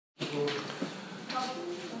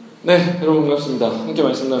네, 여러분 반갑습니다. 함께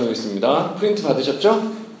말씀 나누겠습니다. 프린트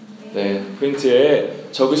받으셨죠? 네, 프린트에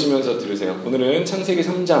적으시면서 들으세요. 오늘은 창세기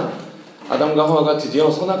 3장, 아담과 하와가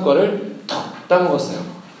드디어 선악과를 턱 따먹었어요.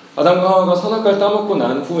 아담과 하와가 선악과를 따먹고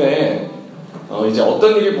난 후에 이제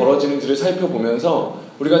어떤 일이 벌어지는지를 살펴보면서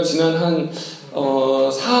우리가 지난 한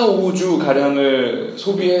 4, 5주 가량을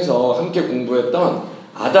소비해서 함께 공부했던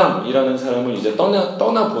아담이라는 사람을 이제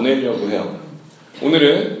떠나 보내려고 해요.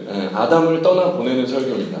 오늘은 아담을 떠나 보내는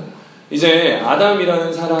설교입니다. 이제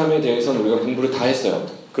아담이라는 사람에 대해서는 우리가 공부를 다 했어요.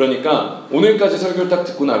 그러니까 오늘까지 설교를 딱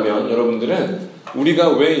듣고 나면 여러분들은 우리가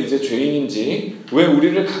왜 이제 죄인인지, 왜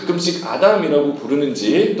우리를 가끔씩 아담이라고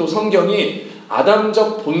부르는지, 또 성경이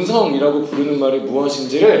아담적 본성이라고 부르는 말이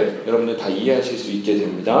무엇인지를 여러분들 다 이해하실 수 있게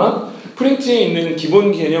됩니다. 프린트에 있는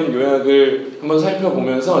기본 개념 요약을 한번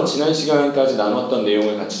살펴보면서 지난 시간까지 나눴던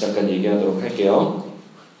내용을 같이 잠깐 얘기하도록 할게요.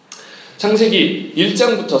 창세기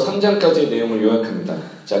 1장부터 3장까지의 내용을 요약합니다.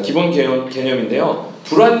 자, 기본 개념인데요.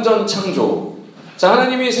 불완전 창조. 자,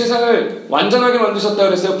 하나님이 세상을 완전하게 만드셨다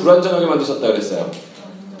그랬어요? 불완전하게 만드셨다 그랬어요?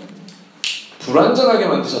 불완전하게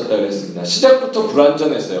만드셨다 그랬습니다. 시작부터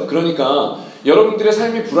불완전했어요. 그러니까 여러분들의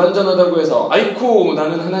삶이 불완전하다고 해서 아이쿠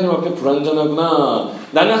나는 하나님 앞에 불완전하구나,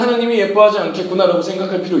 나는 하나님이 예뻐하지 않겠구나 라고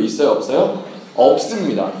생각할 필요 있어요? 없어요?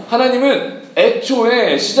 없습니다. 하나님은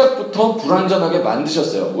애초에 시작부터 불완전하게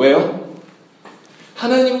만드셨어요. 왜요?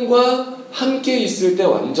 하나님과 함께 있을 때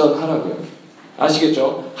완전하라고요.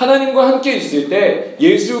 아시겠죠? 하나님과 함께 있을 때,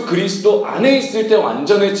 예수 그리스도 안에 있을 때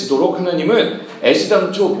완전해지도록 하나님은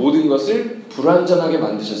애시당초 모든 것을 불완전하게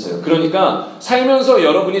만드셨어요. 그러니까 살면서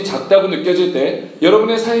여러분이 작다고 느껴질 때,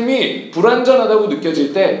 여러분의 삶이 불완전하다고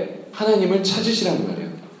느껴질 때 하나님을 찾으시라는 말이에요.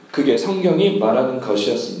 그게 성경이 말하는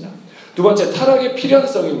것이었습니다. 두 번째, 타락의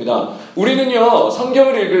필연성입니다. 우리는요,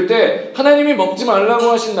 성경을 읽을 때 하나님이 먹지 말라고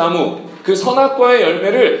하신 나무, 그 선악과의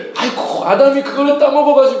열매를 아이고 아담이 그거를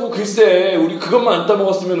따먹어가지고 글쎄 우리 그것만 안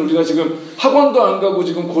따먹었으면 우리가 지금 학원도 안 가고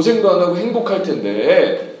지금 고생도 안 하고 행복할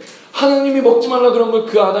텐데, 하나님이 먹지 말라 그런 걸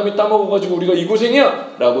그 아담이 따먹어가지고 우리가 이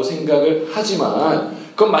고생이야 라고 생각을 하지만,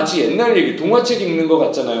 그건 마치 옛날 얘기, 동화책 읽는 것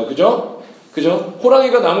같잖아요. 그죠?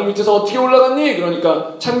 호랑이가 나무 밑에서 어떻게 올라갔니?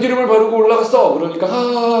 그러니까 참기름을 바르고 올라갔어. 그러니까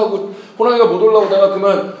하하 하고 호랑이가 못 올라오다가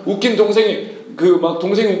그만 웃긴 동생이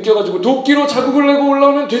동생이 웃겨가지고 도끼로 자국을 내고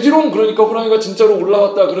올라오면 되지롱. 그러니까 호랑이가 진짜로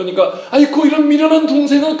올라왔다. 그러니까 아이고 이런 미련한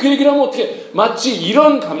동생아, 그 얘기를 하면 어떡해. 마치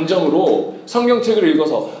이런 감정으로 성경책을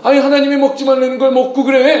읽어서 아이 하나님이 먹지 말라는 걸 먹고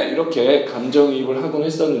그래, 이렇게 감정이입을 하곤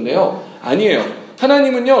했었는데요. 아니에요.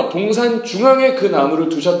 하나님은요 동산 중앙에 그 나무를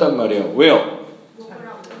두셨단 말이에요. 왜요?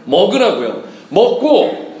 먹으라고요.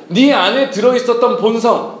 먹고 네 안에 들어있었던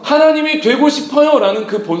본성, 하나님이 되고 싶어요 라는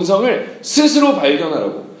그 본성을 스스로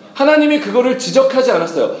발견하라고. 하나님이 그거를 지적하지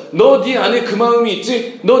않았어요. 너 네 안에 그 마음이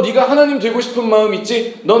있지? 너 네가 하나님 되고 싶은 마음이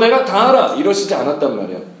있지? 너 내가 다 알아. 이러시지 않았단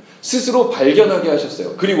말이에요. 스스로 발견하게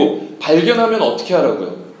하셨어요. 그리고 발견하면 어떻게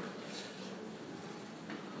하라고요?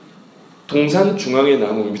 동산 중앙의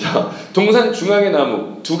나무입니다. 동산 중앙의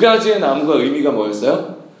나무, 두 가지의 나무가 의미가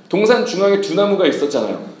뭐였어요? 동산 중앙에 두 나무가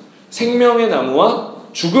있었잖아요. 생명의 나무와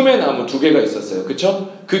죽음의 나무 두 개가 있었어요. 그쵸?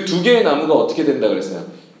 그 두 개의 나무가 어떻게 된다 그랬어요?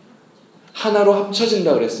 하나로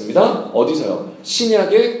합쳐진다 그랬습니다. 어디서요?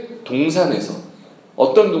 신약의 동산에서.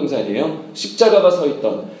 어떤 동산이에요? 십자가가 서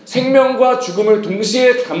있던, 생명과 죽음을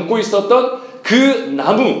동시에 담고 있었던 그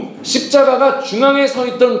나무, 십자가가 중앙에 서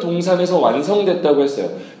있던 동산에서 완성됐다고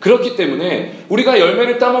했어요. 그렇기 때문에 우리가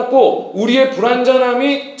열매를 따먹고 우리의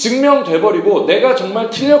불완전함이 증명돼버리고 내가 정말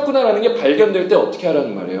틀렸구나라는 게 발견될 때 어떻게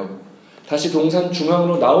하라는 말이에요? 다시 동산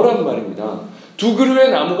중앙으로 나오라는 말입니다. 두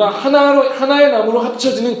그루의 나무가 하나의 나무로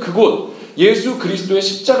합쳐지는 그곳, 예수 그리스도의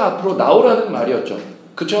십자가 앞으로 나오라는 말이었죠.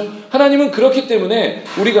 그렇죠? 하나님은 그렇기 때문에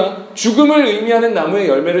우리가 죽음을 의미하는 나무의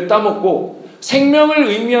열매를 따먹고 생명을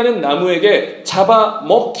의미하는 나무에게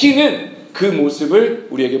잡아먹히는 그 모습을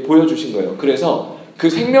우리에게 보여주신 거예요. 그래서 그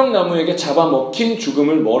생명나무에게 잡아먹힌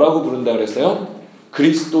죽음을 뭐라고 부른다 그랬어요?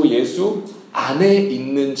 그리스도 예수 안에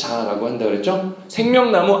있는 자라고 한다 그랬죠?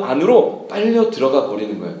 생명나무 안으로 빨려 들어가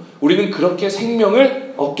버리는 거예요. 우리는 그렇게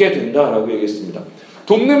생명을 얻게 된다라고 얘기했습니다.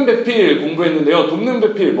 돕는 배필 공부했는데요. 돕는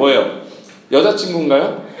배필 뭐예요?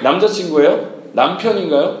 여자친구인가요? 남자친구예요?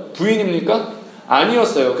 남편인가요? 부인입니까?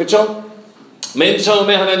 아니었어요. 그쵸? 맨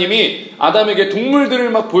처음에 하나님이 아담에게 동물들을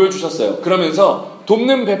막 보여주셨어요. 그러면서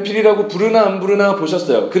돕는 배필이라고 부르나 안 부르나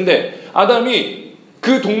보셨어요. 근데 아담이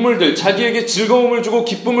그 동물들, 자기에게 즐거움을 주고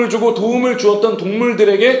기쁨을 주고 도움을 주었던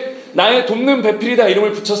동물들에게 나의 돕는 배필이다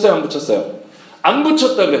이름을 붙였어요? 안 붙였어요? 안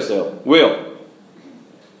붙였다 그랬어요. 왜요?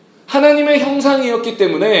 하나님의 형상이었기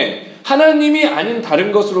때문에 하나님이 아닌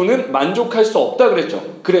다른 것으로는 만족할 수 없다 그랬죠.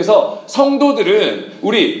 그래서 성도들은,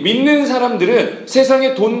 우리 믿는 사람들은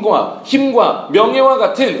세상의 돈과 힘과 명예와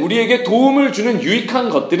같은 우리에게 도움을 주는 유익한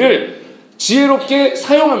것들을 지혜롭게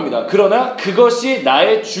사용합니다. 그러나 그것이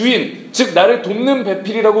나의 주인, 즉 나를 돕는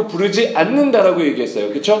배필이라고 부르지 않는다라고 얘기했어요.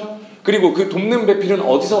 그렇죠? 그리고 그 돕는 배필은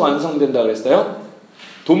어디서 완성된다 그랬어요?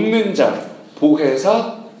 돕는 자,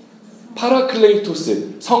 보혜사,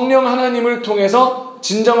 파라클레이토스, 성령 하나님을 통해서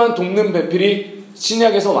진정한 돕는 배필이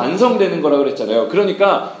신약에서 완성되는 거라 그랬잖아요.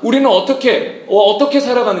 그러니까 우리는 어떻게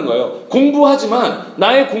살아가는 거예요? 공부하지만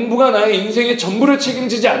나의 공부가 나의 인생의 전부를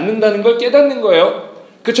책임지지 않는다는 걸 깨닫는 거예요.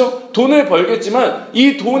 그렇죠? 돈을 벌겠지만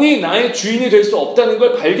이 돈이 나의 주인이 될 수 없다는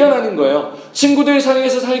걸 발견하는 거예요. 친구들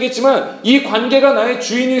사이에서 살겠지만 이 관계가 나의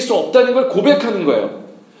주인일 수 없다는 걸 고백하는 거예요.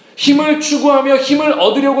 힘을 추구하며 힘을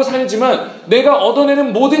얻으려고 살지만 내가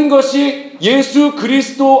얻어내는 모든 것이 예수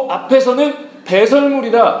그리스도 앞에서는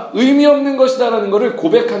배설물이다, 의미 없는 것이다 라는 것을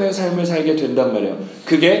고백하는 삶을 살게 된단 말이에요.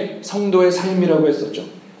 그게 성도의 삶이라고 했었죠.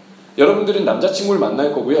 여러분들은 남자친구를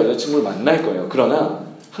만날 거고요, 여자친구를 만날 거예요. 그러나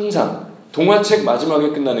항상 동화책 마지막에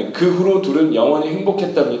끝나는 그 후로 둘은 영원히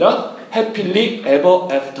행복했답니다, happily ever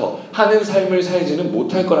after 하는 삶을 살지는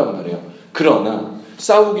못할 거란 말이에요. 그러나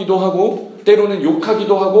싸우기도 하고 때로는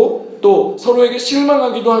욕하기도 하고 또 서로에게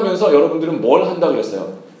실망하기도 하면서 여러분들은 뭘 한다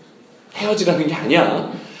그랬어요? 헤어지라는 게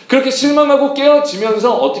아니야. 그렇게 실망하고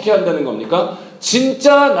깨어지면서 어떻게 한다는 겁니까?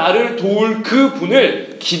 진짜 나를 도울 그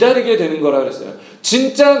분을 기다리게 되는 거라 그랬어요.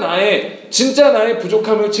 진짜 나의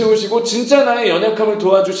부족함을 채우시고 진짜 나의 연약함을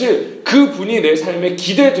도와주실 그 분이 내 삶에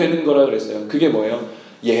기대되는 거라 그랬어요. 그게 뭐예요?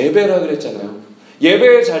 예배라 그랬잖아요.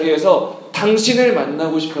 예배의 자리에서 당신을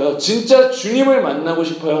만나고 싶어요, 진짜 주님을 만나고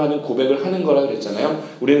싶어요 하는 고백을 하는 거라 그랬잖아요.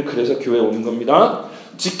 우리는 그래서 교회에 오는 겁니다.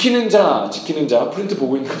 지키는 자, 프린트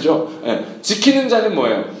보고 있는 거죠? 네. 지키는 자는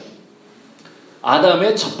뭐예요?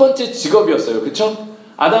 아담의 첫 번째 직업이었어요. 그쵸?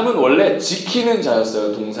 아담은 원래 지키는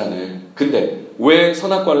자였어요, 동산을. 근데 왜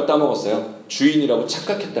선악과를 따먹었어요? 주인이라고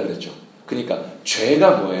착각했다 그랬죠. 그러니까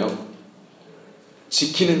죄가 뭐예요?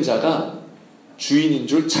 지키는 자가 주인인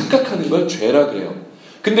줄 착각하는 걸 죄라 그래요.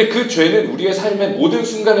 근데 그 죄는 우리의 삶의 모든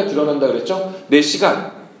순간에 드러난다 그랬죠? 내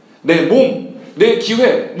시간, 내 몸, 내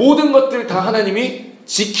기회, 모든 것들 다 하나님이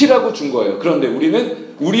지키라고 준 거예요. 그런데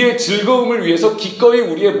우리는 우리의 즐거움을 위해서 기꺼이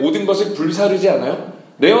우리의 모든 것을 불사르지 않아요?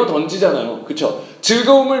 내어 던지잖아요. 그렇죠?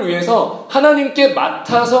 즐거움을 위해서 하나님께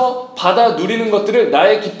맡아서 받아 누리는 것들을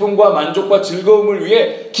나의 기쁨과 만족과 즐거움을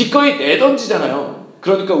위해 기꺼이 내던지잖아요.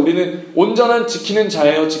 그러니까 우리는 온전한 지키는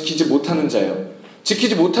자예요? 지키지 못하는 자예요?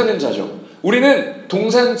 지키지 못하는 자죠. 우리는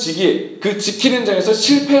동산지기, 그 지키는 자에서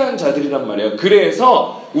실패한 자들이란 말이에요.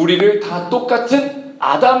 그래서 우리를 다 똑같은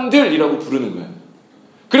아담들이라고 부르는 거예요.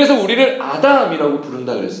 그래서 우리를 아담이라고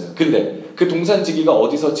부른다 그랬어요. 근데 그 동산지기가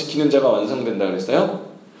어디서 지키는 자가 완성된다 그랬어요?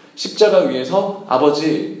 십자가 위에서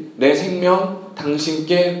아버지, 내 생명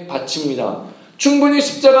당신께 바칩니다. 충분히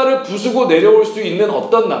십자가를 부수고 내려올 수 있는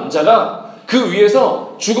어떤 남자가 그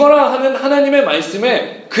위에서 죽어라 하는 하나님의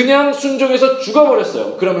말씀에 그냥 순종해서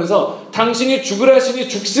죽어버렸어요. 그러면서 당신이 죽으라 하시니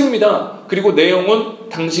죽습니다. 그리고 내 영혼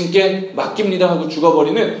당신께 맡깁니다 하고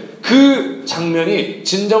죽어버리는 그 장면이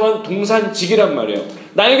진정한 동산직이란 말이에요.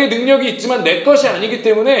 나에게 능력이 있지만 내 것이 아니기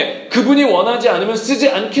때문에 그분이 원하지 않으면 쓰지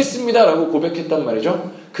않겠습니다 라고 고백했단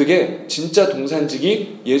말이죠. 그게 진짜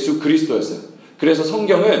동산직이 예수 그리스도였어요. 그래서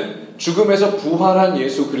성경은 죽음에서 부활한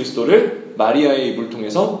예수 그리스도를 마리아의 입을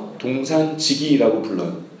통해서 동산직이라고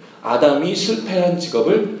불러요. 아담이 실패한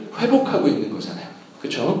직업을 회복하고 있는 거잖아요.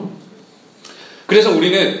 그렇죠? 그래서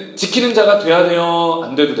우리는 지키는 자가 돼야 돼요?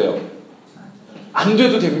 안 돼도 돼요? 안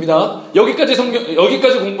돼도 됩니다. 여기까지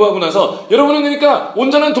공부하고 나서 여러분은 그러니까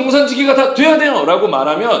온전한 동산지기가 다 돼야 돼요 라고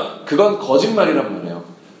말하면 그건 거짓말이란 말이에요.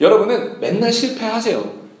 여러분은 맨날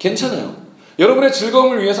실패하세요. 괜찮아요. 여러분의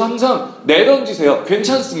즐거움을 위해서 항상 내던지세요.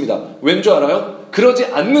 괜찮습니다. 왠 줄 알아요? 그러지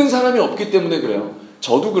않는 사람이 없기 때문에 그래요.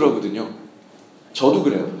 저도 그러거든요. 저도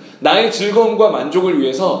그래요. 나의 즐거움과 만족을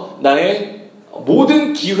위해서 나의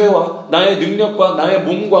모든 기회와 나의 능력과 나의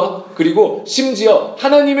몸과 그리고 심지어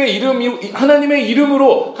하나님의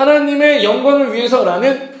이름으로 하나님의 영광을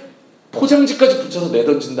위해서라는 포장지까지 붙여서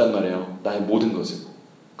내던진단 말이에요. 나의 모든 것을.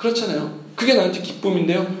 그렇잖아요. 그게 나한테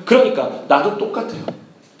기쁨인데요. 그러니까 나도 똑같아요.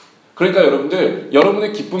 그러니까 여러분들,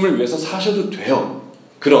 여러분의 기쁨을 위해서 사셔도 돼요.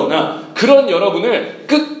 그러나 그런 여러분을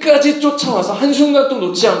끝까지 쫓아와서 한순간도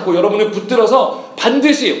놓지 않고 여러분을 붙들어서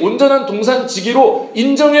반드시 온전한 동산지기로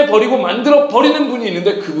인정해버리고 만들어버리는 분이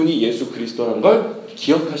있는데 그분이 예수 그리스도라는 걸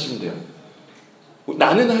기억하시면 돼요.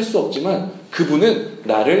 나는 할 수 없지만 그분은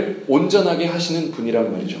나를 온전하게 하시는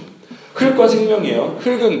분이란 말이죠. 흙과 생명이에요.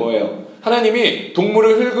 흙은 뭐예요? 하나님이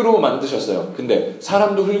동물을 흙으로 만드셨어요. 근데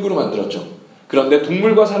사람도 흙으로 만들었죠. 그런데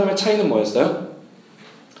동물과 사람의 차이는 뭐였어요?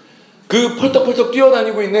 그 펄떡펄떡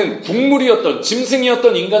뛰어다니고 있는 국물이었던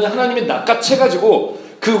짐승이었던 인간을 하나님이 낚아채가지고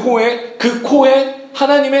그 코에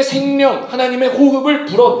하나님의 생명, 하나님의 호흡을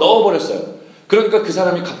불어 넣어버렸어요. 그러니까 그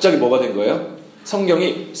사람이 갑자기 뭐가 된 거예요?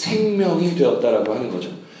 성경이 생명이 되었다라고 하는 거죠.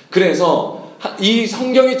 그래서 이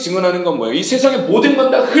성경이 증언하는 건 뭐예요? 이 세상의 모든 건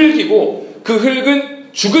다 흙이고 그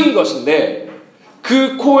흙은 죽은 것인데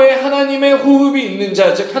그 코에 하나님의 호흡이 있는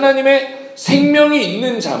자, 즉 하나님의 생명이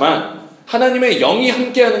있는 자만, 하나님의 영이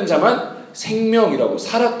함께하는 자만 생명이라고,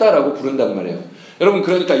 살았다라고 부른단 말이에요. 여러분,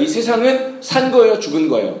 그러니까 이 세상은 산 거예요, 죽은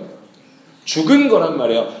거예요? 죽은 거란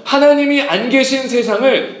말이에요. 하나님이 안 계신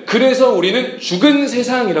세상을 그래서 우리는 죽은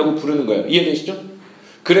세상이라고 부르는 거예요. 이해되시죠?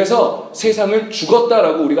 그래서 세상을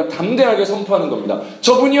죽었다라고 우리가 담대하게 선포하는 겁니다.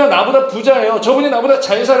 저분이요 나보다 부자예요. 저분이 나보다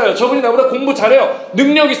잘 살아요. 저분이 나보다 공부 잘해요.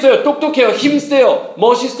 능력 있어요. 똑똑해요. 힘세요.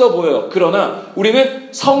 멋있어 보여요. 그러나 우리는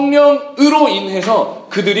성령으로 인해서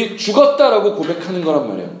그들이 죽었다라고 고백하는 거란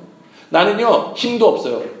말이에요. 나는요 힘도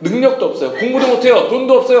없어요. 능력도 없어요. 공부도 못해요.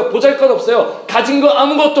 돈도 없어요. 보잘것 없어요. 가진 거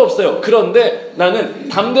아무것도 없어요. 그런데 나는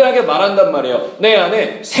담대하게 말한단 말이에요. 내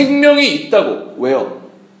안에 생명이 있다고. 왜요?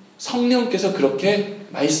 성령께서 그렇게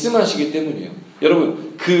말씀하시기 때문이에요.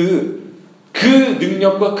 여러분, 그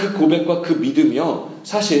능력과 그 고백과 그 믿음이요,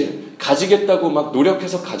 사실 가지겠다고 막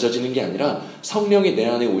노력해서 가져지는 게 아니라 성령이 내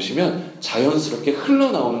안에 오시면 자연스럽게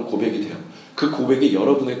흘러나오는 고백이 돼요. 그 고백이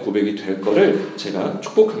여러분의 고백이 될 거를 제가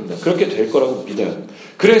축복합니다. 그렇게 될 거라고 믿어요.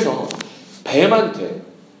 그래서 뱀한테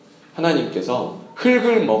하나님께서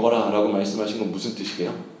흙을 먹어라 라고 말씀하신 건 무슨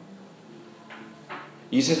뜻이게요?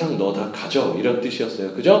 이 세상 너 다 가져, 이런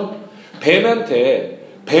뜻이었어요. 그죠? 뱀한테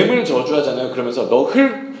뱀을 저주하잖아요. 그러면서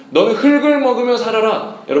너는 흙을 먹으며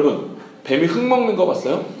살아라. 여러분, 뱀이 흙 먹는 거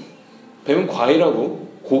봤어요? 뱀은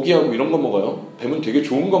과일하고 고기하고 이런 거 먹어요. 뱀은 되게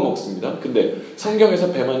좋은 거 먹습니다. 근데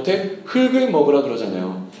성경에서 뱀한테 흙을 먹으라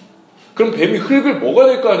그러잖아요. 그럼 뱀이 흙을 먹어야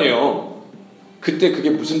될 거 아니에요. 그때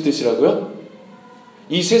그게 무슨 뜻이라고요?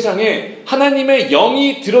 이 세상에 하나님의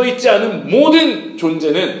영이 들어있지 않은 모든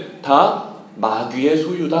존재는 다 마귀의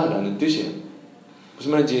소유다라는 뜻이에요.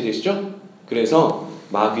 무슨 말인지 이해되시죠? 그래서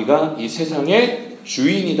마귀가 이 세상의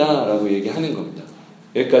주인이다라고 얘기하는 겁니다.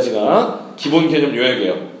 여기까지가 기본 개념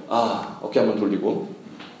요약이에요. 어깨 한번 돌리고,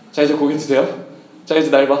 자 이제 고개 드세요. 자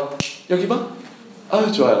이제 날 봐. 여기 봐.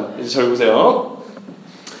 좋아요. 이제 절 보세요.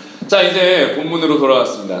 자 이제 본문으로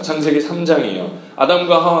돌아왔습니다. 창세기 3장이에요.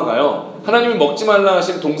 아담과 하와가요 하나님이 먹지 말라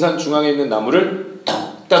하신 동산 중앙에 있는 나무를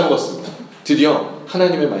턱 따먹었습니다. 드디어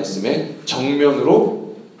하나님의 말씀에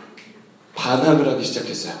정면으로 반항을 하기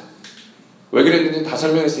시작했어요. 왜 그랬는지 다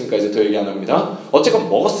설명했으니까 이제 더 얘기 안 합니다. 어쨌건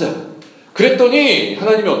먹었어요. 그랬더니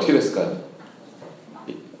하나님이 어떻게 됐을까요?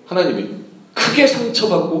 하나님이 크게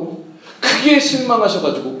상처받고 크게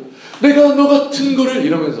실망하셔가지고 내가 너 같은 거를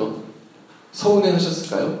이러면서 서운해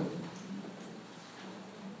하셨을까요?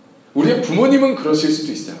 우리의 부모님은 그러실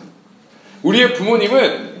수도 있어요. 우리의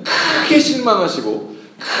부모님은 크게 실망하시고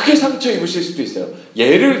크게 상처 입으실 수도 있어요.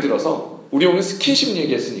 예를 들어서 우리 오늘 스킨십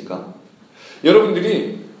얘기했으니까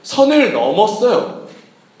여러분들이 선을 넘었어요.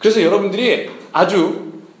 그래서 여러분들이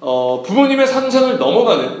아주 부모님의 상상을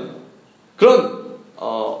넘어가는 그런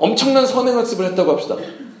엄청난 선행학습을 했다고 합시다.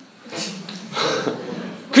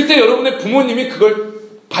 그때 여러분의 부모님이 그걸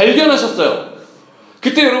발견하셨어요.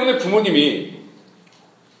 그때 여러분의 부모님이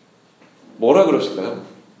뭐라 그러실까요?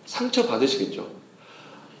 상처 받으시겠죠.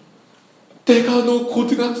 내가 너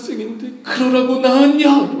고등학생인데 그러라고 나왔냐?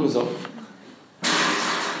 이러면서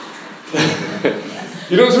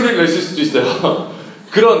이런 소리를 내실 수도 있어요.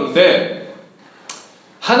 그런데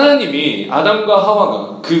하나님이 아담과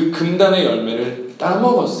하와가 그 금단의 열매를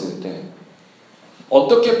따먹었을 때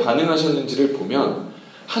어떻게 반응하셨는지를 보면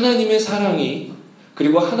하나님의 사랑이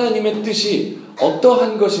그리고 하나님의 뜻이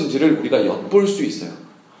어떠한 것인지를 우리가 엿볼 수 있어요.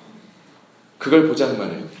 그걸 보자는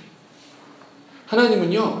말이에요.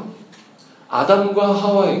 하나님은요 아담과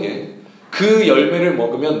하와에게 그 열매를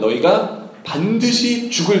먹으면 너희가 반드시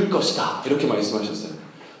죽을 것이다 이렇게 말씀하셨어요.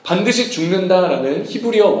 반드시 죽는다라는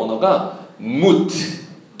히브리어 원어가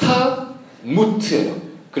무트예요.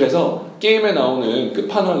 그래서 게임에 나오는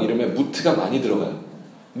끝판왕 이름에 무트가 많이 들어가요.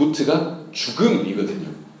 무트가 죽음이거든요.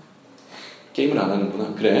 게임을 안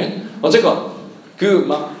하는구나. 그래. 어쨌건 그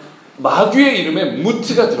마귀의 이름에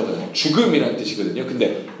무트가 들어가요. 죽음이라는 뜻이거든요.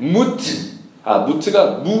 근데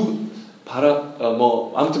무트가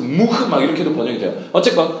아무튼 무흐 막 이렇게도 번역이 돼요.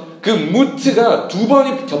 어쨌건 그 무트가 두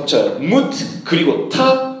번이 겹쳐요. 무트 그리고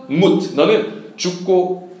무트. 너는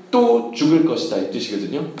죽고 또 죽을 것이다 이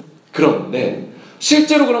뜻이거든요. 그런데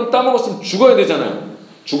실제로 그럼 따먹었으면 죽어야 되잖아요.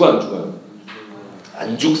 죽어 안 죽어요?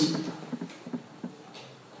 안 죽습니다.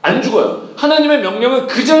 안 죽어요. 하나님의 명령은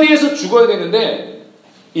그 자리에서 죽어야 되는데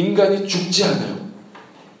인간이 죽지 않아요.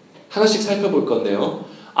 하나씩 살펴볼 건데요.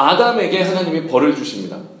 아담에게 하나님이 벌을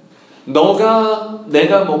주십니다. 너가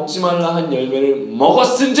내가 먹지 말라 한 열매를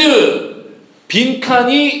먹었은즉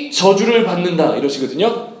빈칸이 저주를 받는다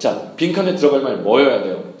이러시거든요. 자, 빈칸에 들어갈 말 뭐여야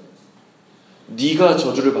돼요? 네가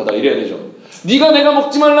저주를 받아 이래야 되죠. 네가 내가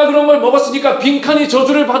먹지 말라 그런 걸 먹었으니까 빈칸이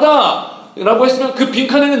저주를 받아 라고 했으면 그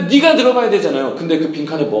빈칸에는 네가 들어가야 되잖아요. 근데 그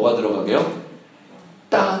빈칸에 뭐가 들어가게요?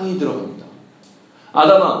 땅이 들어갑니다.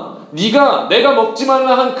 아담아, 네가 내가 먹지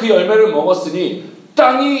말라 한 그 열매를 먹었으니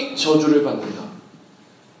땅이 저주를 받는다.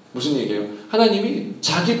 무슨 얘기예요? 하나님이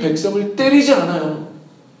자기 백성을 때리지 않아요.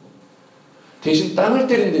 대신 땅을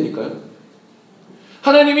때린다니까요.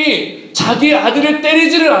 하나님이 자기 아들을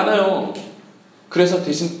때리지를 않아요. 그래서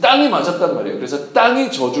대신 땅이 맞았단 말이에요. 그래서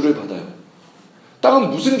땅이 저주를 받아요.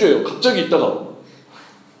 땅은 무슨 죄예요? 갑자기 있다가.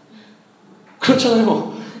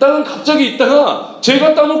 그렇잖아요. 땅은 갑자기 있다가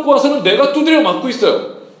제가 따먹고 와서는 내가 두드려 맞고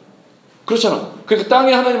있어요. 그렇잖아. 그러니까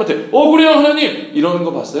땅이 하나님한테 억울해요 하나님 이러는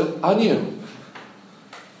거 봤어요? 아니에요.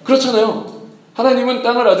 그렇잖아요. 하나님은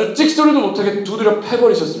땅을 아주 찍소리도 못하게 두드려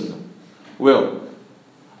패버리셨습니다. 왜요?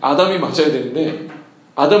 아담이 맞아야 되는데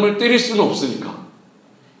아담을 때릴 수는 없으니까.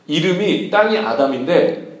 이름이 땅이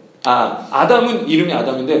아담인데 아담은 이름이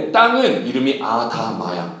아담인데 땅은 이름이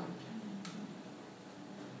아다마야.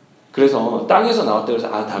 그래서 땅에서 나왔다 그래서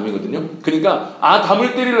아담이거든요. 그러니까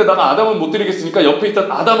아담을 때리려다가 아담은 못 때리겠으니까 옆에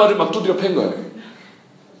있던 아다마를 막 두드려 팬 거예요.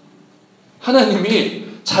 하나님이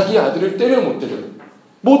자기 아들을 때려 못 때려요.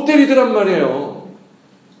 못 때리더란 말이에요.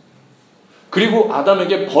 그리고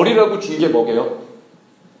아담에게 벌이라고 준 게 뭐게요?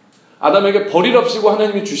 아담에게 벌이랍시고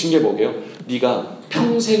하나님이 주신 게 뭐게요? 네가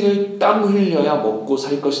평생을 땀 흘려야 먹고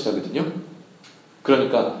살 것이다 거든요.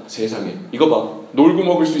 그러니까 세상에 이거 봐. 놀고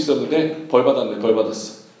먹을 수 있었는데 벌 받았네. 벌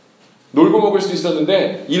받았어. 놀고 먹을 수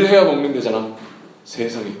있었는데 일해야 먹는 데잖아.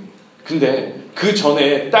 세상에. 근데 그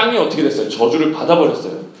전에 땅이 어떻게 됐어요? 저주를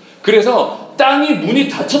받아버렸어요. 그래서 땅이 문이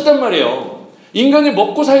닫혔단 말이에요. 인간이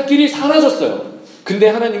먹고 살 길이 사라졌어요. 근데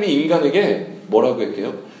하나님이 인간에게 뭐라고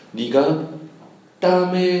했게요? 네가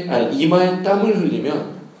이마에 땀을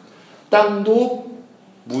흘리면 땅도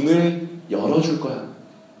문을 열어줄 거야.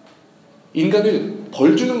 인간을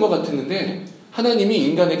벌 주는 것 같았는데 하나님이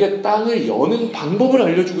인간에게 땅을 여는 방법을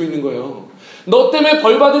알려주고 있는 거예요. 너 때문에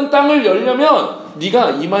벌받은 땅을 열려면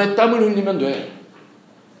네가 이마에 땀을 흘리면 돼.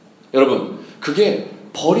 여러분, 그게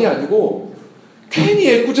벌이 아니고 괜히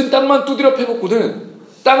애꿎은 땅만 두드려 패먹거든.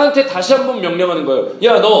 땅한테 다시 한번 명령하는 거예요.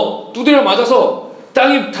 야, 너 두드려 맞아서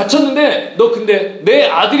땅이 닫혔는데 너 근데 내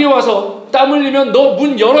아들이 와서 땀 흘리면 너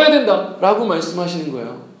문 열어야 된다 라고 말씀하시는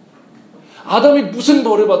거예요. 아담이 무슨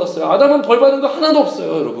벌을 받았어요? 아담은 벌 받은 거 하나도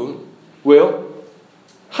없어요. 여러분, 왜요?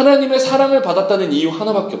 하나님의 사랑을 받았다는 이유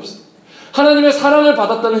하나밖에 없어요. 하나님의 사랑을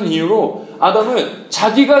받았다는 이유로 아담은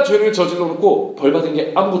자기가 죄를 저질러 놓고 벌 받은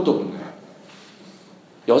게 아무것도 없는 거예요.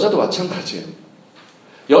 여자도 마찬가지예요.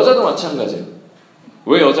 여자도 마찬가지예요.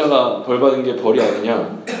 왜 여자가 벌 받은 게 벌이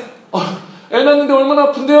아니냐? 애 낳는데 얼마나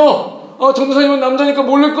아픈데요? 전도사님은 남자니까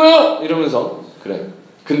모를 거예요? 이러면서. 그래.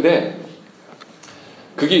 근데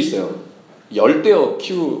그게 있어요. 열대어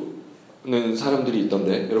키우는 사람들이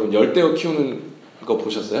있던데, 여러분 열대어 키우는 거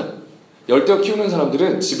보셨어요? 열대어 키우는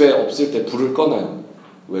사람들은 집에 없을 때 불을 꺼놔요.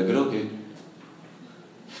 왜 그러게?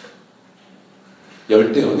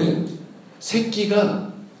 열대어는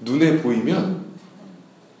새끼가 눈에 보이면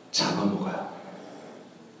잡아먹어요.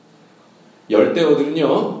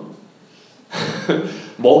 열대어들은요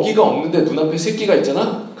먹이가 없는데 눈앞에 새끼가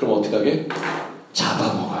있잖아? 그럼 어떻게 하게?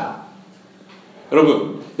 잡아먹어요.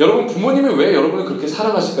 여러분 부모님이 왜 여러분을 그렇게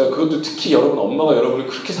사랑하실까요? 그것도 특히 여러분 엄마가 여러분을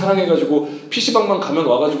그렇게 사랑해가지고 PC방만 가면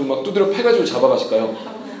와가지고 막 두드려 패가지고 잡아가실까요?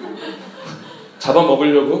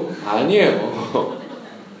 잡아먹으려고? 아니에요.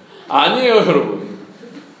 아니에요, 여러분.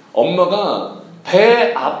 엄마가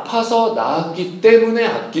배 아파서 낳았기 때문에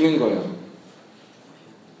아끼는 거예요.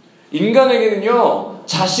 인간에게는요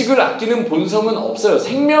자식을 아끼는 본성은 없어요.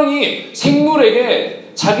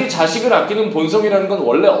 생물에게 자기 자식을 아끼는 본성이라는 건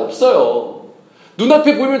원래 없어요.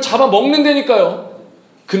 눈앞에 보이면 잡아먹는다니까요.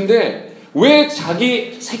 근데 왜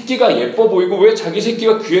자기 새끼가 예뻐 보이고 왜 자기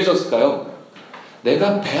새끼가 귀해졌을까요?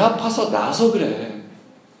 내가 배 아파서 나서 그래.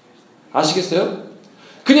 아시겠어요?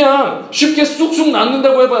 그냥 쉽게 쑥쑥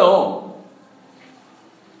낳는다고 해봐요.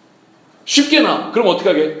 쉽게 나. 그럼 어떻게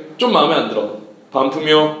하게? 좀 마음에 안 들어.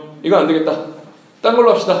 반품이요. 이거 안 되겠다. 딴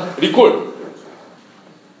걸로 합시다. 리콜.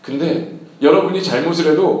 근데 여러분이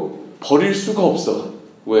잘못을 해도 버릴 수가 없어.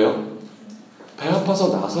 왜요? 배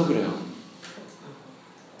아파서 나서 그래요.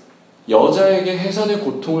 여자에게 해산의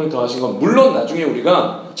고통을 더하신 건 물론 나중에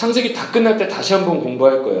우리가 창세기 다 끝날 때 다시 한번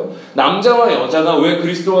공부할 거예요. 남자와 여자가 왜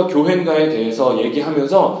그리스도와 교회인가에 대해서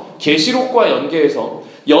얘기하면서 계시록과 연계해서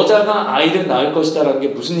여자가 아이를 낳을 것이다라는 게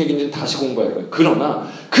무슨 얘기인지 다시 공부할 거예요. 그러나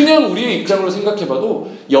그냥 우리의 입장으로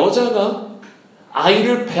생각해봐도 여자가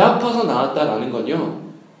아이를 배 아파서 낳았다라는 건요,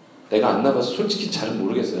 내가 안 낳아서 솔직히 잘은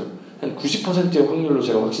모르겠어요. 한 90%의 확률로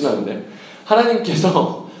제가 확신하는데,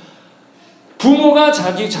 하나님께서 부모가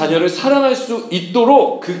자기 자녀를 사랑할 수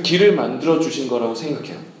있도록 그 길을 만들어 주신 거라고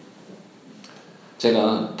생각해요.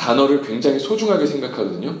 제가 단어를 굉장히 소중하게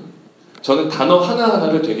생각하거든요. 저는 단어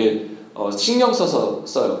하나하나를 되게 신경 써서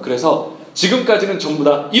써요. 그래서 지금까지는 전부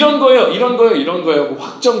다 이런 거예요, 이런 거예요, 이런 거예요 하고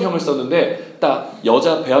확정형을 썼는데, 딱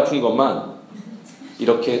여자 배 아픈 것만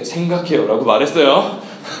이렇게 생각해요 라고 말했어요.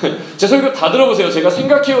 제 설교 다 들어보세요. 제가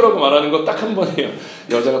생각해요 라고 말하는 거 딱 한 번이에요.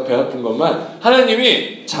 여자가 배 아픈 것만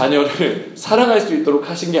하나님이 자녀를 사랑할 수 있도록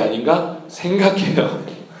하신 게 아닌가 생각해요.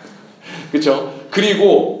 그렇죠?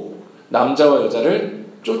 그리고 남자와 여자를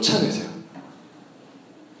쫓아내세요.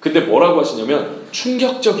 근데 뭐라고 하시냐면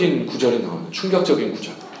충격적인 구절이 나와요. 충격적인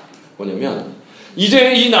구절. 뭐냐면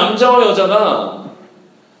이제 이 남자와 여자가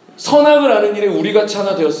선악을 아는 일에 우리같이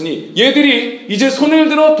하나 되었으니 얘들이 이제 손을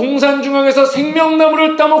들어 동산 중앙에서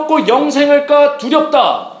생명나무를 따먹고 영생할까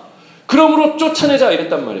두렵다. 그러므로 쫓아내자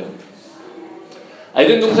이랬단 말이에요.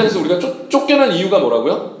 에덴 동산에서 우리가 쫓겨난 이유가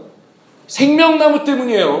뭐라고요? 생명나무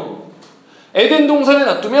때문이에요. 에덴 동산에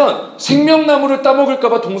놔두면 생명나무를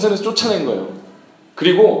따먹을까봐 동산에서 쫓아낸 거예요.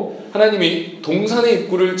 그리고 하나님이 동산의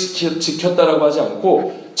입구를 지켰다라고 하지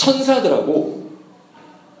않고 천사들하고,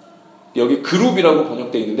 여기 그룹이라고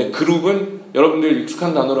번역되어 있는데, 그룹은 여러분들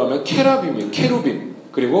익숙한 단어로 하면 케라빔이에요. 케루빔.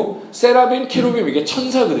 그리고 세라빔, 케루빔, 이게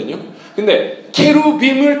천사거든요. 근데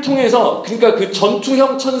케루빔을 통해서, 그러니까 그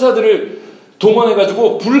전투형 천사들을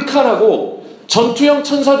동원해가지고 불칼하고 전투형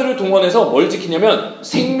천사들을 동원해서 뭘 지키냐면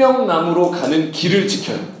생명나무로 가는 길을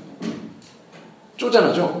지켜요.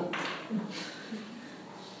 쪼잔하죠?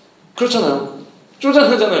 그렇잖아요.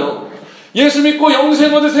 쪼잔하잖아요. 예수 믿고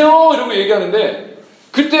영생 얻으세요 이러고 얘기하는데,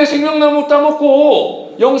 그때 생명나무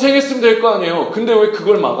따먹고 영생했으면 될 거 아니에요. 근데 왜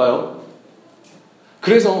그걸 막아요?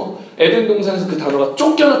 그래서 에덴 동산에서 그 단어가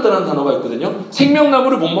쫓겨났다는 단어가 있거든요.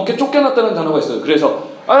 생명나무를 못 먹게 쫓겨났다는 단어가 있어요. 그래서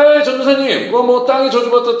전도사님 뭐 땅에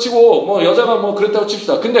저주받다 치고 뭐 여자가 뭐 그랬다고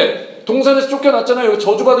칩시다. 근데 동산에서 쫓겨났잖아요.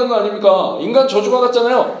 저주받은 거 아닙니까? 인간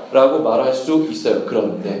저주받았잖아요 라고 말할 수 있어요.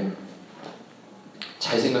 그런데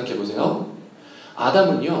잘 생각해 보세요.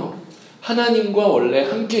 아담은요, 하나님과 원래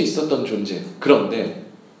함께 있었던 존재. 그런데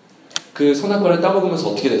그 선악과를 따먹으면서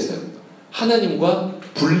어떻게 됐어요? 하나님과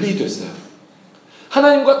분리됐어요.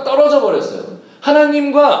 하나님과 떨어져 버렸어요.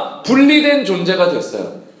 하나님과 분리된 존재가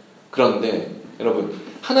됐어요. 그런데 여러분,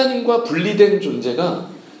 하나님과 분리된 존재가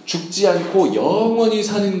죽지 않고 영원히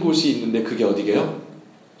사는 곳이 있는데 그게 어디게요?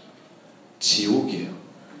 지옥이에요.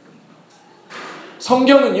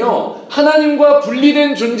 성경은요, 하나님과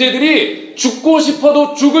분리된 존재들이 죽고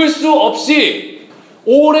싶어도 죽을 수 없이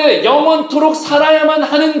오래 영원토록 살아야만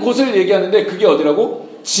하는 곳을 얘기하는데 그게 어디라고?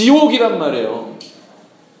 지옥이란 말이에요.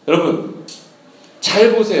 여러분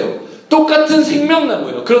잘 보세요. 똑같은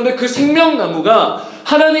생명나무예요. 그런데 그 생명나무가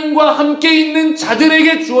하나님과 함께 있는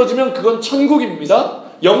자들에게 주어지면 그건 천국입니다.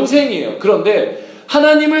 영생이에요. 그런데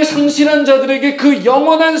하나님을 상실한 자들에게 그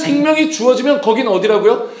영원한 생명이 주어지면 거긴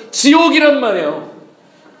어디라고요? 지옥이란 말이에요.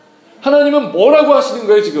 하나님은 뭐라고 하시는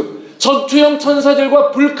거예요 지금? 전투형 천사들과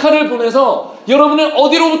불칼을 보내서 여러분을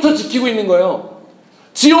어디로부터 지키고 있는 거예요?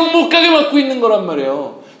 지옥 못 가게 막고 있는 거란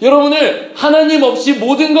말이에요. 여러분을 하나님 없이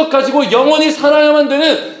모든 것 가지고 영원히 살아야만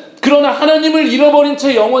되는, 그러나 하나님을 잃어버린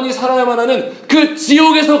채 영원히 살아야만 하는 그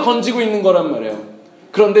지옥에서 건지고 있는 거란 말이에요.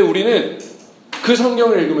 그런데 우리는 그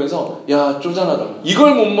성경을 읽으면서 야 쪼잔하다,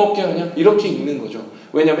 이걸 못 먹게 하냐, 이렇게 읽는 거죠.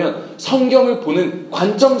 왜냐하면 성경을 보는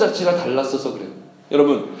관점 자체가 달랐어서 그래요.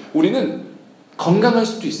 여러분, 우리는 건강할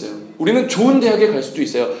수도 있어요. 우리는 좋은 대학에 갈 수도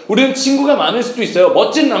있어요. 우리는 친구가 많을 수도 있어요.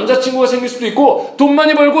 멋진 남자친구가 생길 수도 있고 돈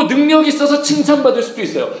많이 벌고 능력이 있어서 칭찬받을 수도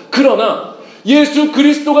있어요. 그러나 예수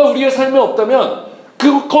그리스도가 우리의 삶에 없다면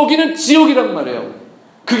거기는 지옥이란 말이에요.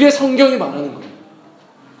 그게 성경이 말하는 거예요.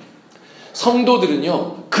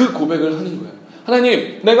 성도들은요, 그 고백을 하는 거예요.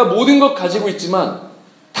 하나님, 내가 모든 것 가지고 있지만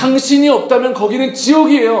당신이 없다면 거기는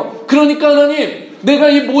지옥이에요. 그러니까 하나님, 내가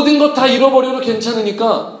이 모든 것 다 잃어버려도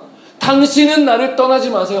괜찮으니까 당신은 나를 떠나지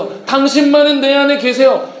마세요. 당신만은 내 안에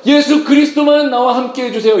계세요. 예수 그리스도만은 나와 함께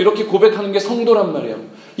해주세요. 이렇게 고백하는 게 성도란 말이에요.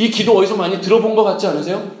 이 기도 어디서 많이 들어본 것 같지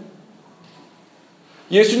않으세요?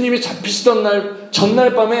 예수님이 잡히시던 날,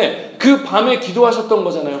 전날 밤에 그 밤에 기도하셨던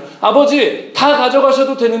거잖아요. 아버지, 다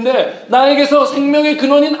가져가셔도 되는데 나에게서 생명의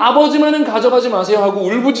근원인 아버지만은 가져가지 마세요 하고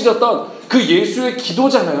울부짖었던 그 예수의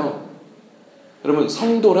기도잖아요. 여러분,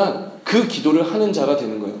 성도란 그 기도를 하는 자가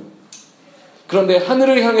되는 거예요. 그런데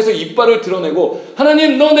하늘을 향해서 이빨을 드러내고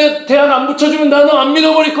하나님 너 내 대안 안 붙여주면 나 너 안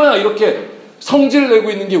믿어버릴 거야 이렇게 성질을 내고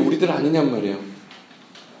있는 게 우리들 아니냔 말이에요.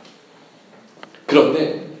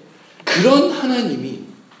 그런데 그런 하나님이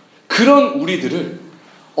그런 우리들을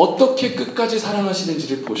어떻게 끝까지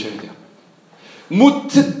사랑하시는지를 보셔야 돼요.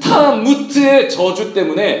 무트의 저주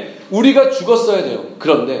때문에 우리가 죽었어야 돼요.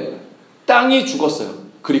 그런데 땅이 죽었어요.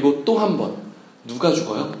 그리고 또 한 번 누가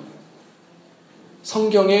죽어요?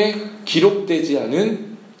 성경에 기록되지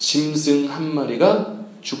않은 짐승 한 마리가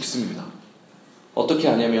죽습니다. 어떻게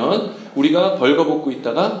하냐면 우리가 벌거벗고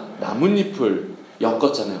있다가 나뭇잎을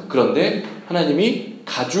엮었잖아요. 그런데 하나님이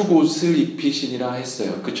가죽옷을 입히시니라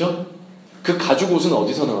했어요. 그렇죠? 그 가죽옷은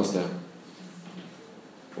어디서 나왔어요?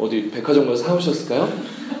 어디 백화점 가서 사오셨을까요?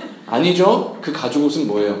 아니죠. 그 가죽옷은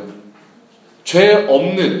뭐예요? 죄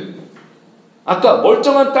없는, 아까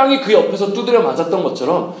멀쩡한 땅이 그 옆에서 두드려 맞았던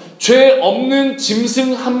것처럼 죄 없는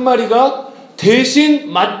짐승 한 마리가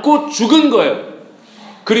대신 맞고 죽은 거예요.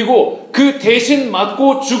 그리고 그 대신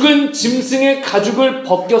맞고 죽은 짐승의 가죽을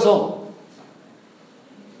벗겨서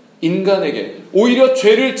인간에게, 오히려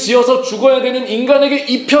죄를 지어서 죽어야 되는 인간에게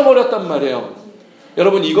입혀버렸단 말이에요.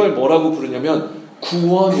 여러분 이걸 뭐라고 부르냐면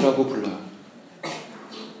구원이라고 불러요.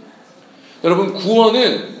 여러분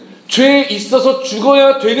구원은 죄에 있어서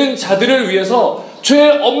죽어야 되는 자들을 위해서 죄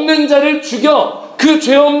없는 자를 죽여 그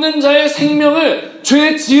죄 없는 자의 생명을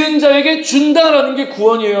죄 지은 자에게 준다라는 게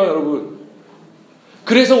구원이에요, 여러분.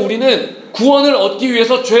 그래서 우리는 구원을 얻기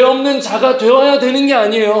위해서 죄 없는 자가 되어야 되는 게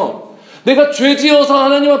아니에요. 내가 죄 지어서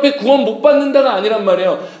하나님 앞에 구원 못 받는다가 아니란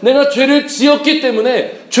말이에요. 내가 죄를 지었기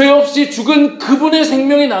때문에 죄 없이 죽은 그분의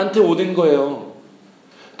생명이 나한테 오는 거예요.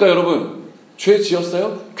 그러니까 여러분 죄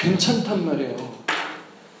지었어요? 괜찮단 말이에요.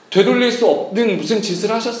 되돌릴 수 없는 무슨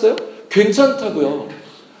짓을 하셨어요? 괜찮다고요.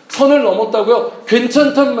 선을 넘었다고요?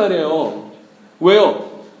 괜찮단 말이에요.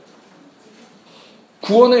 왜요?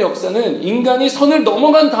 구원의 역사는 인간이 선을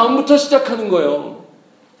넘어간 다음부터 시작하는 거예요.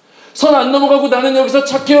 선 안 넘어가고 나는 여기서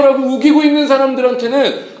착해요라고 우기고 있는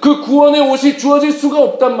사람들한테는 그 구원의 옷이 주어질 수가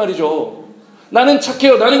없단 말이죠. 나는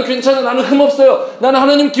착해요, 나는 괜찮아요, 나는 흠없어요, 나는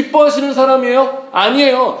하나님 기뻐하시는 사람이에요?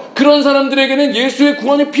 아니에요. 그런 사람들에게는 예수의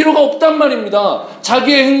구원이 필요가 없단 말입니다.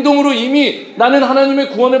 자기의 행동으로 이미 나는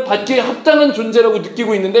하나님의 구원을 받기에 합당한 존재라고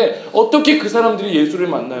느끼고 있는데 어떻게 그 사람들이 예수를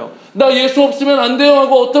만나요? 나 예수 없으면 안 돼요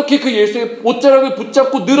하고 어떻게 그 예수의 옷자락을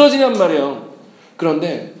붙잡고 늘어지냔 말이에요.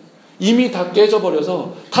 그런데 이미 다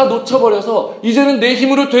깨져버려서 다 놓쳐버려서 이제는 내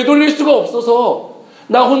힘으로 되돌릴 수가 없어서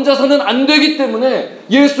나 혼자서는 안 되기 때문에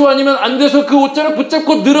예수 아니면 안 돼서 그 옷자락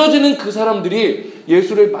붙잡고 늘어지는 그 사람들이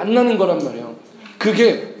예수를 만나는 거란 말이에요.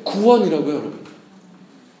 그게 구원이라고요, 여러분.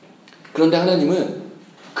 그런데 하나님은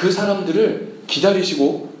그 사람들을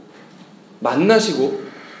기다리시고 만나시고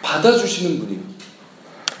받아주시는 분이에요.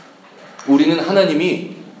 우리는 하나님이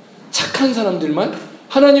착한 사람들만,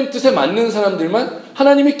 하나님 뜻에 맞는 사람들만,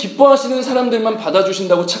 하나님이 기뻐하시는 사람들만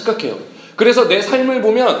받아주신다고 착각해요. 그래서 내 삶을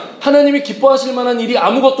보면 하나님이 기뻐하실 만한 일이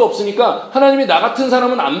아무것도 없으니까 하나님이 나 같은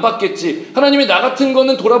사람은 안 받겠지, 하나님이 나 같은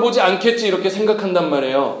거는 돌아보지 않겠지 이렇게 생각한단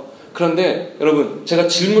말이에요. 그런데 여러분 제가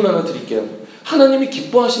질문 하나 드릴게요. 하나님이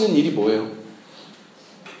기뻐하시는 일이 뭐예요?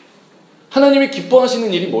 하나님이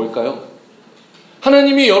기뻐하시는 일이 뭘까요?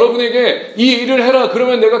 하나님이 여러분에게 이 일을 해라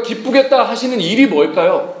그러면 내가 기쁘겠다 하시는 일이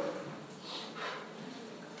뭘까요?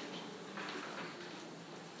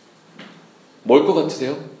 뭘 것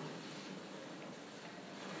같으세요?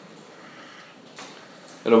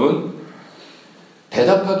 여러분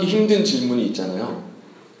대답하기 힘든 질문이 있잖아요.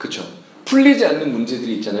 그렇죠? 풀리지 않는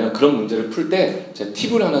문제들이 있잖아요. 그런 문제를 풀 때 제가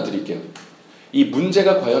팁을 하나 드릴게요. 이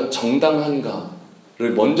문제가 과연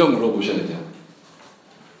정당한가를 먼저 물어보셔야 돼요.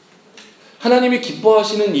 하나님이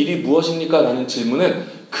기뻐하시는 일이 무엇입니까? 라는 질문은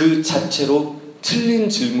그 자체로 틀린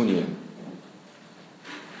질문이에요.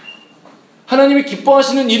 하나님이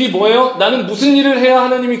기뻐하시는 일이 뭐예요? 나는 무슨 일을 해야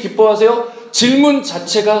하나님이 기뻐하세요? 질문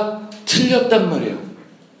자체가 틀렸단 말이에요.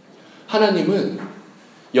 하나님은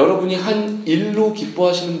여러분이 한 일로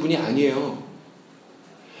기뻐하시는 분이 아니에요.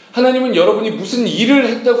 하나님은 여러분이 무슨 일을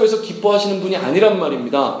했다고 해서 기뻐하시는 분이 아니란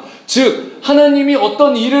말입니다. 즉 하나님이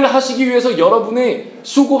어떤 일을 하시기 위해서 여러분이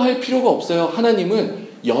수고할 필요가 없어요. 하나님은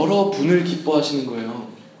여러분을 기뻐하시는 거예요.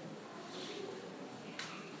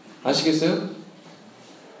 아시겠어요?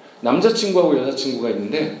 남자친구하고 여자친구가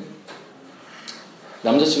있는데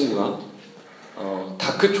남자친구가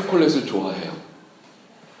다크 초콜릿을 좋아해요.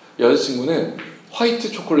 여자친구는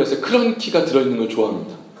화이트 초콜릿에 크런키가 들어있는 걸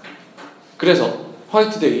좋아합니다. 그래서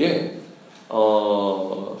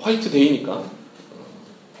화이트데이니까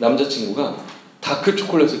남자친구가 다크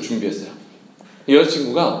초콜릿을 준비했어요.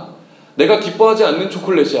 여자친구가 내가 기뻐하지 않는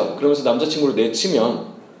초콜릿이야 그러면서 남자친구를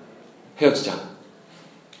내치면 헤어지자.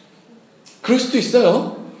 그럴 수도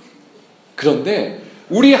있어요. 그런데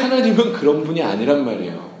우리 하나님은 그런 분이 아니란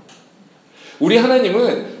말이에요. 우리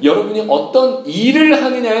하나님은 여러분이 어떤 일을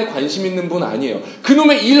하느냐에 관심 있는 분 아니에요.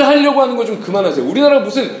 그놈의 일 하려고 하는 거 좀 그만하세요. 우리나라가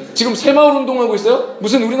무슨 지금 새마을 운동하고 있어요?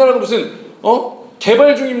 무슨 우리나라가 무슨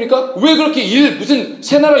개발 중입니까? 왜 그렇게 무슨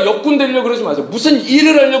새나라 역군 되려고 그러지 마세요. 무슨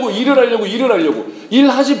일을 하려고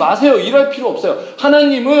일하지 마세요. 일할 필요 없어요.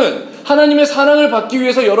 하나님은 하나님의 사랑을 받기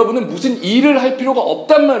위해서 여러분은 무슨 일을 할 필요가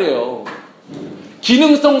없단 말이에요.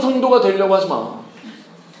 기능성 성도가 되려고 하지 마.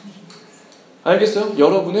 알겠어요?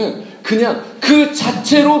 여러분은 그냥 그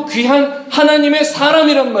자체로 귀한 하나님의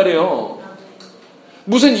사람이란 말이에요.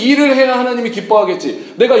 무슨 일을 해야 하나님이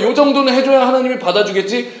기뻐하겠지. 내가 요 정도는 해줘야 하나님이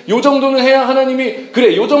받아주겠지. 요 정도는 해야 하나님이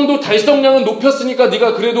그래 요 정도 달성량은 높였으니까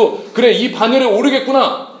네가 그래도 그래 이 바늘에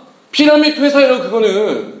오르겠구나. 피라미드 회사예요.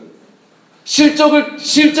 그거는 실적을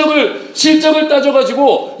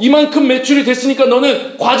따져가지고 이만큼 매출이 됐으니까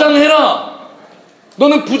너는 과장해라.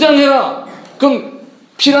 너는 부장해라. 그럼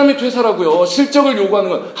피라미드 회사라고요. 실적을 요구하는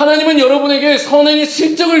건. 하나님은 여러분에게 선행의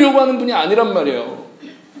실적을 요구하는 분이 아니란 말이에요.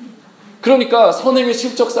 그러니까 선행의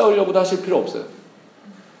실적 쌓으려고도 하실 필요 없어요.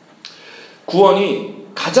 구원이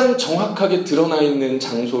가장 정확하게 드러나 있는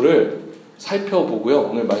장소를 살펴보고요.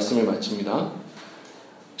 오늘 말씀을 마칩니다.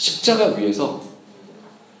 십자가 위에서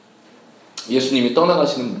예수님이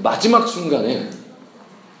떠나가시는 마지막 순간에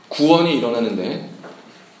구원이 일어나는데,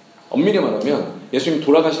 엄밀히 말하면 예수님이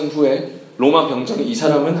돌아가신 후에 로마 병정이 이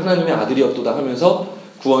사람은 하나님의 아들이었도다 하면서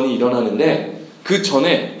구원이 일어나는데, 그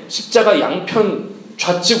전에 십자가 양편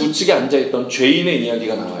좌측 우측에 앉아있던 죄인의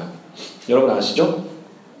이야기가 나와요. 여러분 아시죠?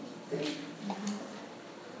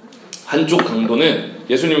 한쪽 강도는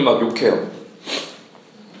예수님을 막 욕해요.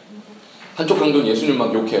 한쪽 강도는 예수님을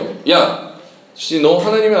막 욕해요. 야, 너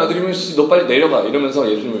하나님의 아들이면 너 빨리 내려가 이러면서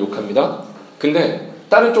예수님을 욕합니다. 근데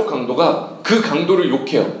다른 쪽 강도가 그 강도를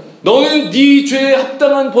욕해요. 너는 네 죄에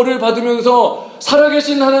합당한 벌을 받으면서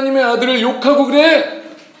살아계신 하나님의 아들을 욕하고 그래?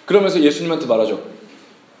 그러면서 예수님한테 말하죠.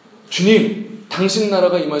 주님, 당신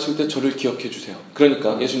나라가 임하실 때 저를 기억해 주세요.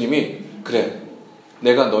 그러니까 예수님이 그래,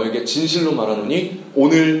 내가 너에게 진실로 말하노니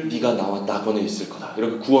오늘 네가 나와 낙원에 있을 거다.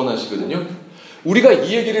 이렇게 구원하시거든요. 우리가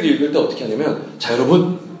이 얘기를 읽을 때 어떻게 하냐면, 자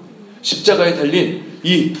여러분, 십자가에 달린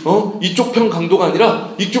이쪽 편 강도가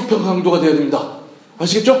아니라 이쪽 편 강도가 되어야 됩니다.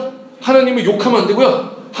 아시겠죠? 하나님을 욕하면 안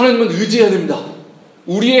되고요. 하나님은 의지해야 됩니다.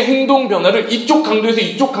 우리의 행동 변화를 이쪽 강도에서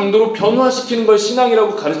이쪽 강도로 변화시키는 걸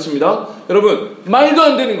신앙이라고 가르칩니다. 여러분, 말도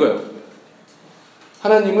안 되는 거예요.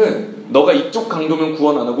 하나님은 너가 이쪽 강도면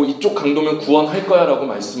구원 안 하고 이쪽 강도면 구원할 거야 라고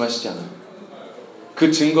말씀하시지 않아요.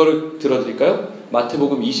 그 증거를 들어드릴까요?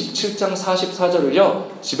 마태복음 27장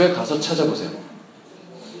 44절을요 집에 가서 찾아보세요.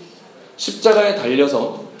 십자가에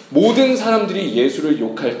달려서 모든 사람들이 예수를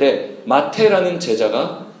욕할 때 마태라는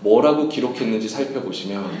제자가 뭐라고 기록했는지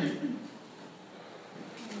살펴보시면,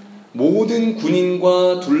 모든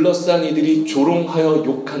군인과 둘러싼 이들이 조롱하여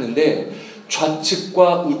욕하는데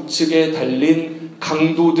좌측과 우측에 달린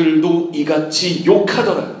강도들도 이같이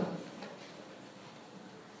욕하더라요.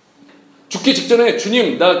 죽기 직전에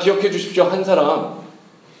주님 나 기억해 주십시오 한 사람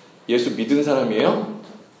예수 믿은 사람이에요?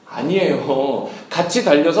 아니에요. 같이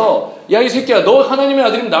달려서 야 이 새끼야 너 하나님의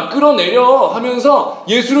아들이면 나 끌어내려 하면서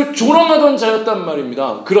예수를 조롱하던 자였단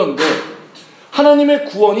말입니다. 그런데 하나님의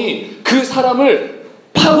구원이 그 사람을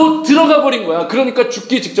파고 들어가 버린 거야. 그러니까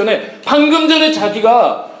죽기 직전에 방금 전에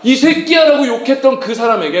자기가 이 새끼야라고 욕했던 그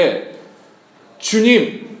사람에게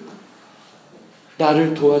주님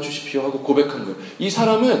나를 도와주십시오 하고 고백한 거예요. 이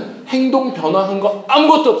사람은 행동 변화한 거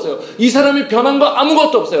아무것도 없어요. 이 사람이 변한 거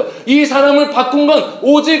아무것도 없어요. 이 사람을 바꾼 건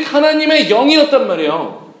오직 하나님의 영이었단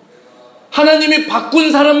말이에요. 하나님이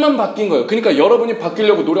바꾼 사람만 바뀐 거예요. 그러니까 여러분이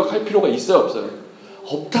바뀌려고 노력할 필요가 있어요, 없어요?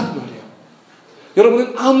 없단 말이에요.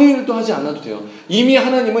 여러분은 아무 일도 하지 않아도 돼요. 이미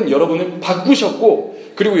하나님은 여러분을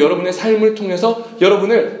바꾸셨고, 그리고 여러분의 삶을 통해서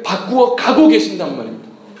여러분을 바꾸어 가고 계신단 말입니다.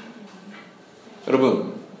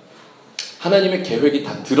 여러분, 하나님의 계획이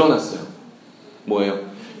다 드러났어요. 뭐예요?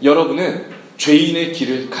 여러분은 죄인의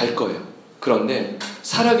길을 갈 거예요. 그런데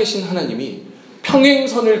살아계신 하나님이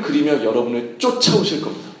평행선을 그리며 여러분을 쫓아오실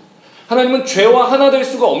겁니다. 하나님은 죄와 하나 될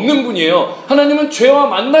수가 없는 분이에요. 하나님은 죄와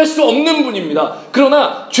만날 수 없는 분입니다.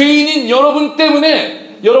 그러나 죄인인 여러분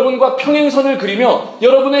때문에 여러분과 평행선을 그리며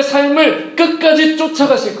여러분의 삶을 끝까지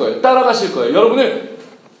쫓아가실 거예요. 따라가실 거예요. 여러분을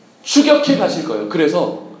추격해 가실 거예요.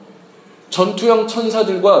 그래서 전투형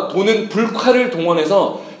천사들과 도는 불칼을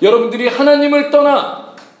동원해서 여러분들이 하나님을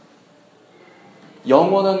떠나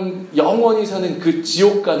영원히 사는 그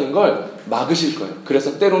지옥 가는 걸 막으실 거예요.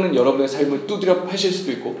 그래서 때로는 여러분의 삶을 두드려 패실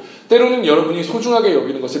수도 있고, 때로는 여러분이 소중하게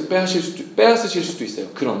여기는 것을 빼앗으실 수도 있어요.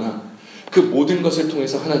 그러나 그 모든 것을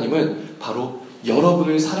통해서 하나님은 바로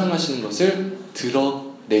여러분을 사랑하시는 것을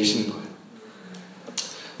드러내시는 거예요.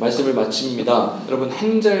 말씀을 마칩니다. 여러분,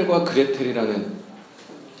 헨젤과 그레텔이라는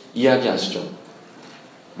이야기 아시죠?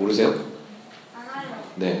 모르세요? 알아요.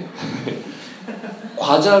 네.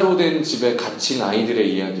 과자로 된 집에 갇힌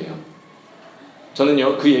아이들의 이야기예요.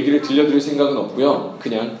 저는요, 그 얘기를 들려드릴 생각은 없고요.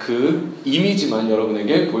 그냥 그 이미지만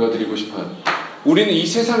여러분에게 보여드리고 싶어요. 우리는 이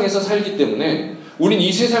세상에서 살기 때문에, 우린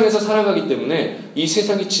이 세상에서 살아가기 때문에 이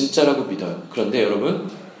세상이 진짜라고 믿어요. 그런데 여러분,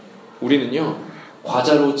 우리는요,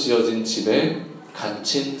 과자로 지어진 집에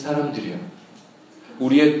갇힌 사람들이에요.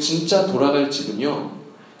 우리의 진짜 돌아갈 집은요,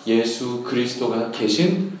 예수 그리스도가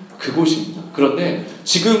계신 그곳입니다. 그런데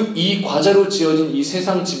지금 이 과자로 지어진 이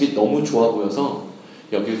세상 집이 너무 좋아 보여서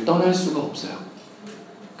여길 떠날 수가 없어요.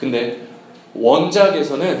 근데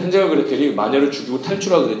원작에서는 헨젤과 그레텔이 마녀를 죽이고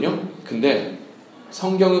탈출하거든요. 근데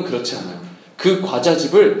성경은 그렇지 않아요. 그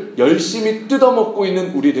과자집을 열심히 뜯어먹고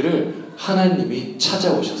있는 우리들을 하나님이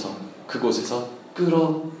찾아오셔서 그곳에서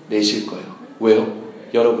끌어내실 거예요. 왜요?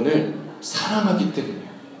 여러분을 사랑하기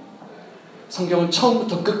때문이에요. 성경은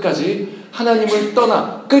처음부터 끝까지 하나님을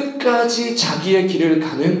떠나 끝까지 자기의 길을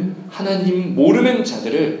가는 하나님 모르는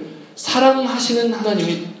자들을 사랑하시는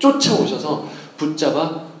하나님이 쫓아오셔서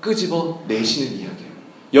붙잡아 끄집어 내시는 이야기예요.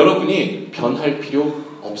 여러분이 변할 필요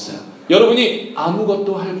없어요. 여러분이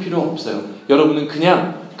아무것도 할 필요 없어요. 여러분은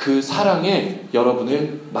그냥 그 사랑에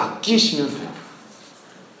여러분을 맡기시면 돼요.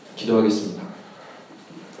 기도하겠습니다.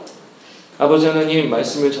 아버지 하나님,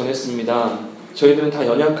 말씀을 전했습니다. 저희들은 다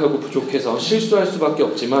연약하고 부족해서 실수할 수밖에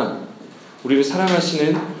없지만 우리를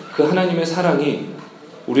사랑하시는 그 하나님의 사랑이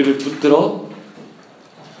우리를 붙들어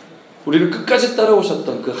우리를 끝까지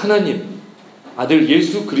따라오셨던 그 하나님 아들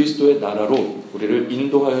예수 그리스도의 나라로 우리를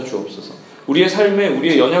인도하여 주옵소서. 우리의 삶에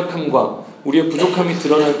우리의 연약함과 우리의 부족함이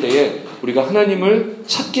드러날 때에 우리가 하나님을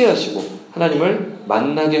찾게 하시고 하나님을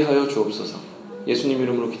만나게 하여 주옵소서. 예수님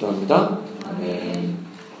이름으로 기도합니다. 아멘.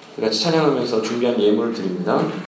 같이 찬양하면서 준비한 예물을 드립니다.